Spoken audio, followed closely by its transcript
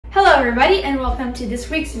Hello everybody and welcome to this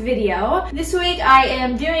week's video. This week I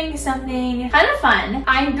am doing something kind of fun.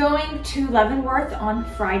 I'm going to Leavenworth on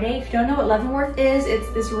Friday. If you don't know what Leavenworth is, it's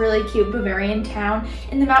this really cute Bavarian town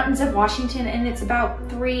in the mountains of Washington and it's about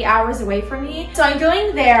 3 hours away from me. So I'm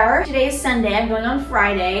going there. Today is Sunday, I'm going on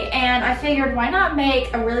Friday, and I figured why not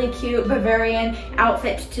make a really cute Bavarian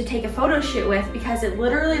outfit to take a photo shoot with, because it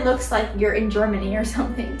literally looks like you're in Germany or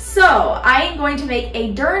something. So I am going to make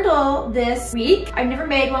a dirndl this week. I've never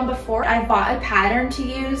made one before. I bought a pattern to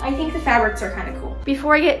use. I think the fabrics are kind of cool.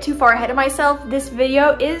 Before I get too far ahead of myself, this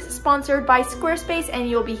video is sponsored by Squarespace and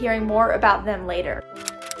you'll be hearing more about them later.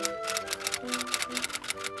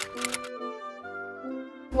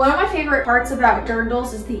 One of my favorite parts about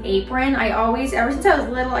dirndls is the apron. Ever since I was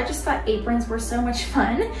little, I just thought aprons were so much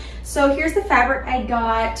fun. So here's the fabric I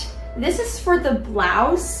got. This is for the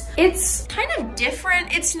blouse. It's kind of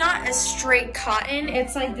different. It's not a straight cotton.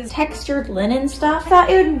 It's like this textured linen stuff. I thought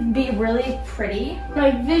it would be really pretty.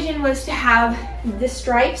 My vision was to have the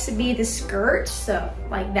stripes be the skirt, so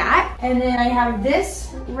like that. And then I have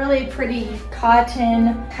this really pretty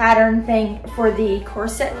cotton pattern thing for the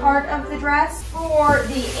corset part of the dress. For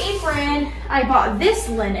the apron, I bought this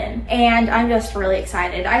linen and I'm just really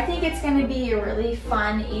excited. I think it's gonna be a really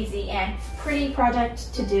fun, easy, and pretty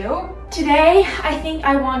project to do. Today, I think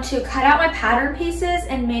I want to cut out my pattern pieces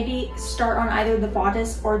and maybe start on either the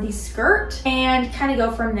bodice or the skirt and kind of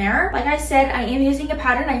go from there. Like I said, I am using a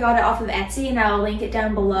pattern. I got it off of Etsy and I'll link it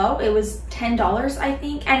down below. It was $10, I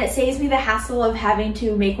think, and it saves me the hassle of having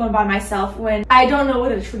to make one by myself when I don't know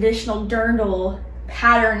what a traditional dirndl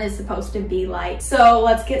pattern is supposed to be like. So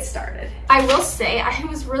let's get started. I will say I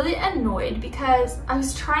was really annoyed because I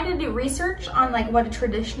was trying to do research on like what a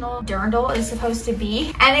traditional dirndl is supposed to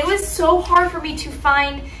be, and it was so hard for me to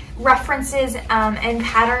find references and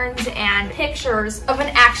patterns and pictures of an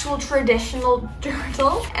actual traditional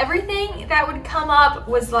dirndl. Everything that would come up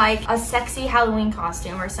was like a sexy Halloween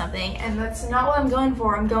costume or something, and that's not what I'm going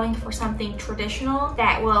for. I'm going for something traditional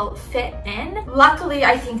that will fit in. Luckily,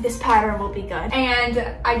 I think this pattern will be good,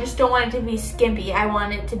 and I just don't want it to be skimpy. I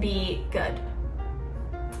want it to be good.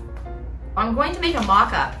 I'm going to make a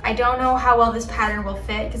mock-up. I don't know how well this pattern will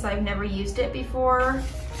fit because I've never used it before,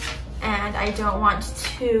 and I don't want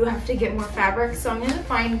to have to get more fabric, so I'm gonna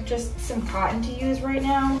find just some cotton to use right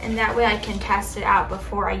now, and that way I can test it out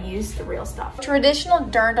before I use the real stuff. Traditional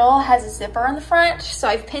dirndl has a zipper on the front, so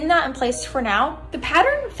I've pinned that in place for now. The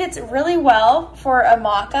pattern fits really well for a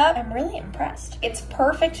mock-up. I'm really impressed. It's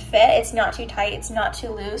perfect fit. It's not too tight, it's not too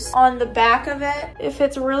loose. On the back of it, it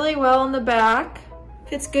fits really well on the back.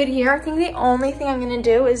 Fits good here. I think the only thing I'm gonna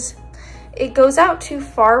do is it goes out too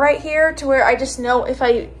far right here to where I just know if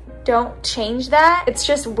I don't change that, it's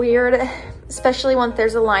just weird, especially when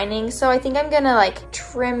there's a lining. So I think I'm gonna like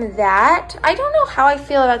trim that. I don't know how I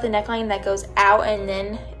feel about the neckline that goes out and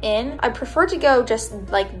then in. I prefer to go just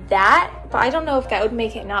like that, but I don't know if that would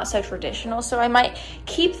make it not so traditional. So I might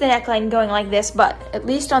keep the neckline going like this, but at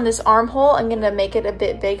least on this armhole, I'm gonna make it a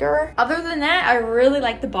bit bigger. Other than that, I really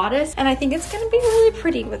like the bodice and I think it's gonna be really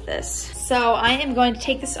pretty with this. So I am going to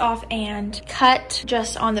take this off and cut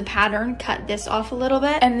just on the pattern, cut this off a little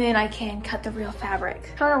bit, and then I can cut the real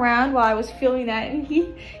fabric. Turn around while I was filming that, and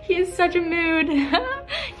he is such a mood.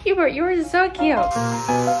 Hubert, you are so cute.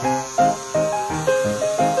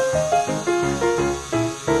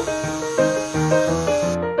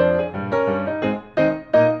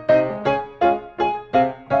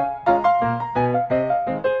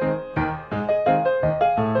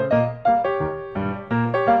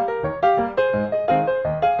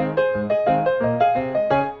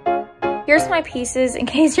 Here's my pieces, in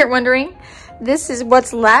case you're wondering. This is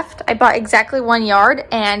what's left. I bought exactly 1 yard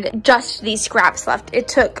and just these scraps left. It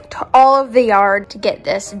took all of the yard to get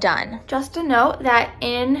this done. Just a note that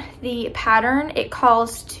in the pattern, it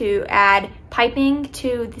calls to add piping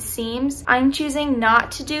to the seams. I'm choosing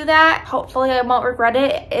not to do that. Hopefully I won't regret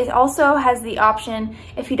it. It also has the option,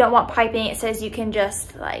 if you don't want piping, it says you can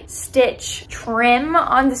just like stitch trim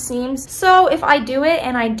on the seams. So if I do it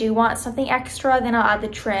and I do want something extra, then I'll add the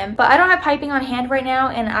trim. But I don't have piping on hand right now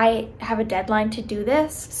and I have a deadline to do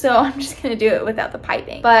this. So I'm just gonna do it without the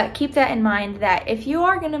piping. But keep that in mind that if you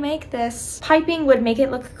are gonna make this, piping would make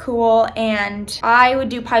it look cool, and I would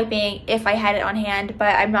do piping if I had it on hand,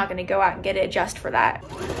 but I'm not gonna go out and get it just for that.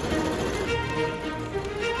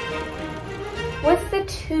 With the the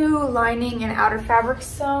two lining and outer fabric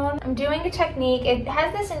sewn. I'm doing a technique. It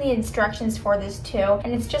has this in the instructions for this too,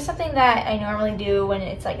 and it's just something that I normally do when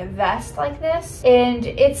it's like a vest like this, and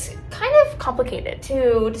it's kind of complicated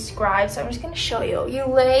to describe, so I'm just going to show you. You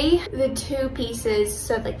lay the two pieces,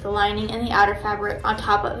 so like the lining and the outer fabric, on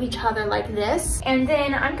top of each other like this, and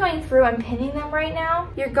then I'm going through, I'm pinning them right now.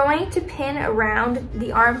 You're going to pin around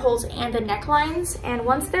the armholes and the necklines, and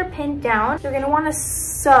once they're pinned down, you're going to want to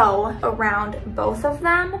sew around both of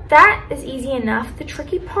them. That is easy enough. The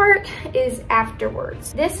tricky part is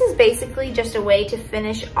afterwards. This is basically just a way to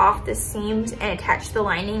finish off the seams and attach the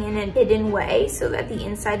lining in a hidden way so that the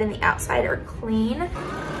inside and the outside are clean.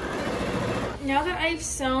 Now that I've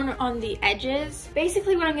sewn on the edges,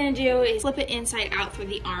 basically what I'm going to do is flip it inside out through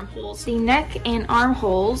the armholes. The neck and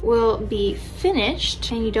armholes will be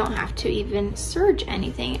finished and you don't have to even serge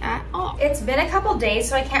anything at all. It's been a couple days,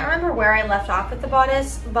 so I can't remember where I left off with the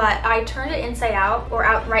bodice, but I turned it inside out, or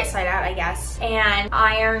out right side out, I guess, and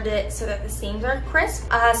ironed it so that the seams are crisp.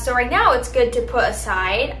 So right now it's good to put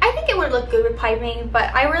aside. I think it would look good with piping,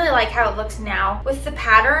 but I really like how it looks now. With the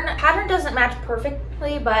pattern doesn't match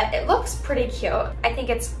perfectly, but it looks pretty cute. I think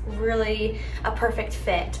it's really a perfect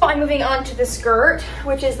fit. I'm moving on to the skirt,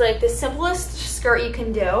 which is like the simplest skirt you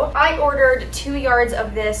can do. I ordered 2 yards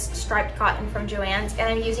of this striped cotton from Joann's, and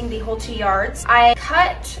I'm using the whole 2 yards. I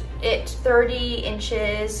cut it 30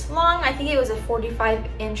 inches long. I think it was a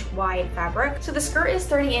 45-inch wide fabric. So the skirt is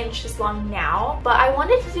 30 inches long now, but I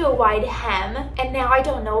wanted to do a wide hem, and now I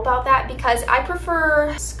don't know about that because I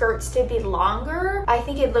prefer skirts to be longer. I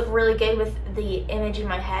think it'd look really good with the image in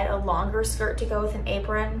my head, a longer skirt to go with an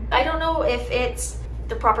apron. I don't know if it's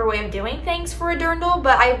the proper way of doing things for a dirndl,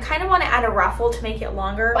 but I kind of want to add a ruffle to make it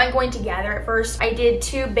longer. I'm going to gather it first. I did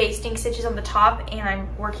 2 basting stitches on the top, and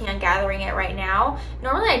I'm working on gathering it right now.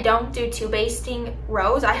 Normally I don't do 2 basting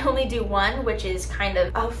rows. I only do 1, which is kind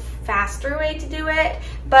of a faster way to do it.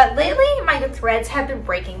 But lately my threads have been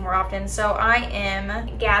breaking more often, so I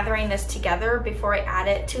am gathering this together before I add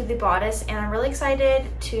it to the bodice, and I'm really excited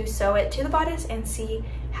to sew it to the bodice and see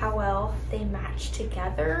how well they match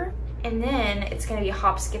together. And then it's gonna be a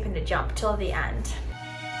hop, skip, and a jump till the end.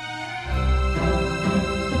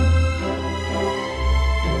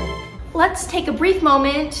 Let's take a brief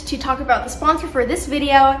moment to talk about the sponsor for this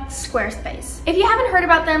video, Squarespace. If you haven't heard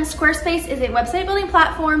about them, Squarespace is a website building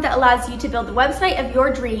platform that allows you to build the website of your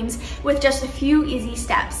dreams with just a few easy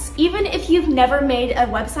steps. Even if you've never made a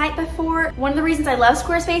website before, one of the reasons I love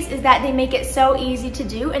Squarespace is that they make it so easy to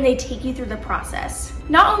do and they take you through the process.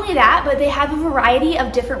 Not only that, but they have a variety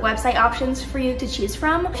of different website options for you to choose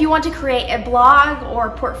from. If you want to create a blog or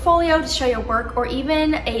portfolio to show your work, or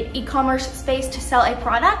even an e-commerce space to sell a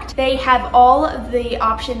product, they have all of the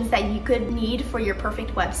options that you could need for your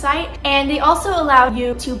perfect website. And they also allow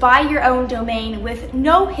you to buy your own domain with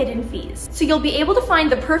no hidden fees. So you'll be able to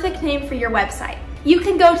find the perfect name for your website. You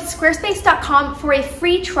can go to squarespace.com for a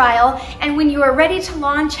free trial, and when you are ready to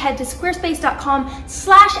launch, head to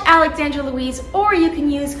squarespace.com/AlexandraLouise, or you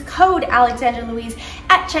can use code AlexandraLouise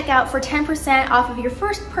at checkout for 10% off of your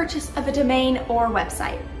first purchase of a domain or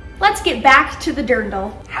website. Let's get back to the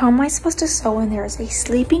dirndl. How am I supposed to sew when there is a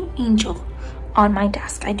sleeping angel on my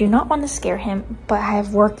desk? I do not want to scare him, but I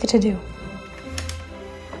have work to do.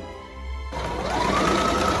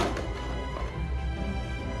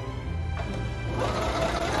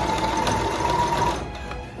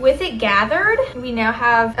 With it gathered, we now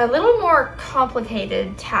have a little more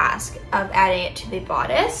complicated task of adding it to the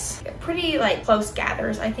bodice. Pretty like close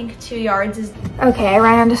gathers. I think 2 yards is okay. I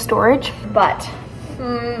ran out of storage, but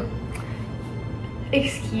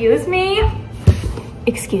excuse me.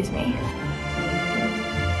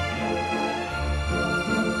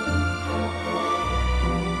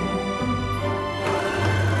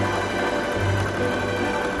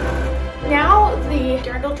 Now the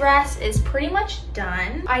dirndl dress is pretty much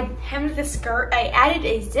done. I hemmed the skirt. I added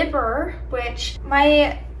a zipper, which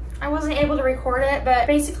I wasn't able to record it, but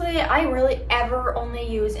basically I really ever only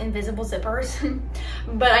use invisible zippers,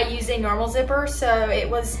 but I use a normal zipper, so it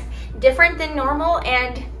was different than normal.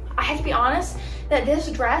 And I have to be honest that this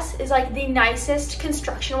dress is like the nicest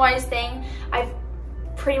construction-wise thing I've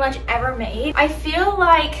pretty much ever made. I feel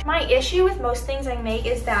like my issue with most things I make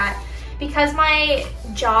is that because my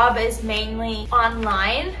job is mainly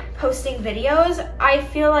online, posting videos, I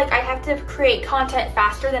feel like I have to create content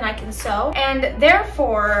faster than I can sew. And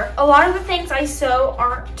therefore, a lot of the things I sew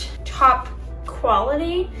aren't top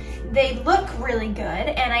quality. They look really good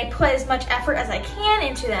and I put as much effort as I can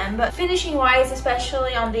into them, but finishing wise,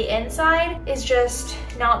 especially on the inside, is just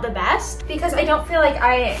not the best because I don't feel like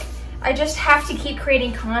I just have to keep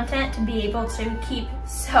creating content to be able to keep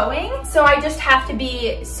sewing. So I just have to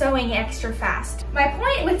be sewing extra fast. My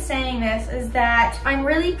point with saying this is that I'm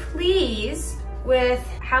really pleased with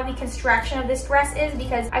how the construction of this dress is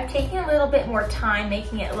because I've taken a little bit more time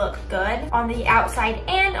making it look good on the outside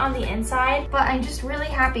and on the inside, but I'm just really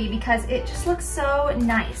happy because it just looks so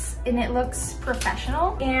nice and it looks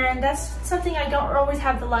professional, and that's something I don't always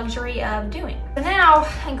have the luxury of doing. So now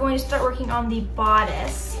I'm going to start working on the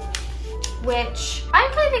bodice, which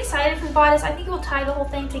I'm kind of excited for the bodice. I think it will tie the whole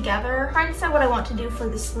thing together. I'm trying to decide what I want to do for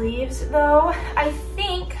the sleeves though. I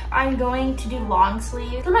think I'm going to do long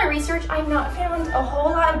sleeves. Through my research, I've not found a whole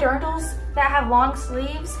lot of dirndls that have long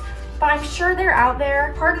sleeves, but I'm sure they're out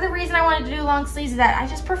there. Part of the reason I wanted to do long sleeves is that I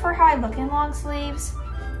just prefer how I look in long sleeves.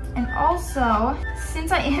 And also,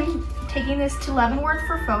 since I am taking this to Leavenworth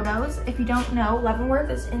for photos. If you don't know, Leavenworth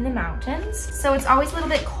is in the mountains, so it's always a little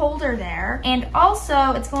bit colder there. And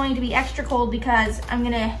also, it's going to be extra cold because I'm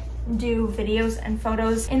gonna do videos and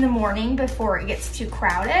photos in the morning before it gets too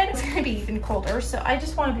crowded. It's gonna be even colder, so I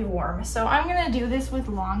just wanna be warm. So I'm gonna do this with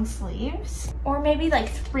long sleeves, or maybe like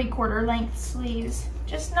 3/4 length sleeves.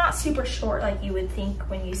 Just not super short like you would think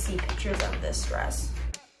when you see pictures of this dress.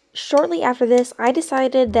 Shortly after this, I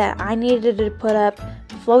decided that I needed to put up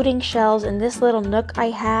floating shelves in this little nook I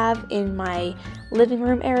have in my living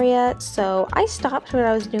room area. So I stopped what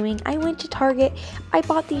I was doing. I went to Target, I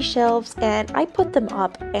bought these shelves, and I put them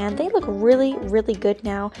up, and they look really, really good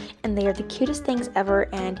now, and they are the cutest things ever.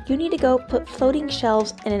 And you need to go put floating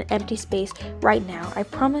shelves in an empty space right now. I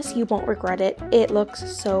promise you won't regret it. It looks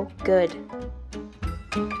so good.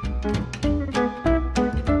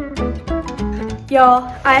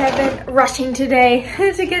 Y'all, I have been rushing today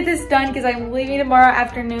to get this done because I'm leaving tomorrow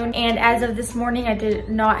afternoon, and as of this morning I did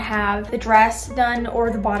not have the dress done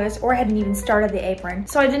or the bodice, or I hadn't even started the apron.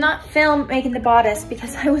 So I did not film making the bodice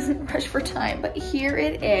because I wasn't rushed for time, but here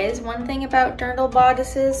it is. One thing about dirndl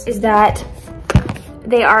bodices is that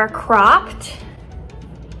they are cropped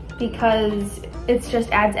because it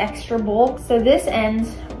just adds extra bulk. So this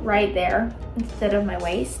ends right there instead of my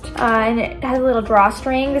waist, and it has a little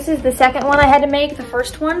drawstring. This is the second one I had to make. The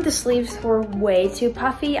first one, the sleeves were way too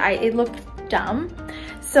puffy. It looked dumb,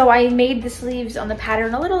 so I made the sleeves on the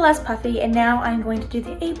pattern a little less puffy, and now I'm going to do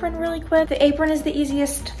the apron really quick. The apron is the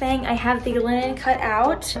easiest thing. I have the linen cut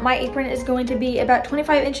out. My apron is going to be about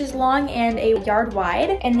 25 inches long and a yard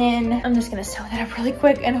wide, and then I'm just gonna sew that up really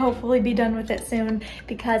quick and hopefully be done with it soon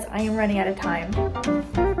because I am running out of time.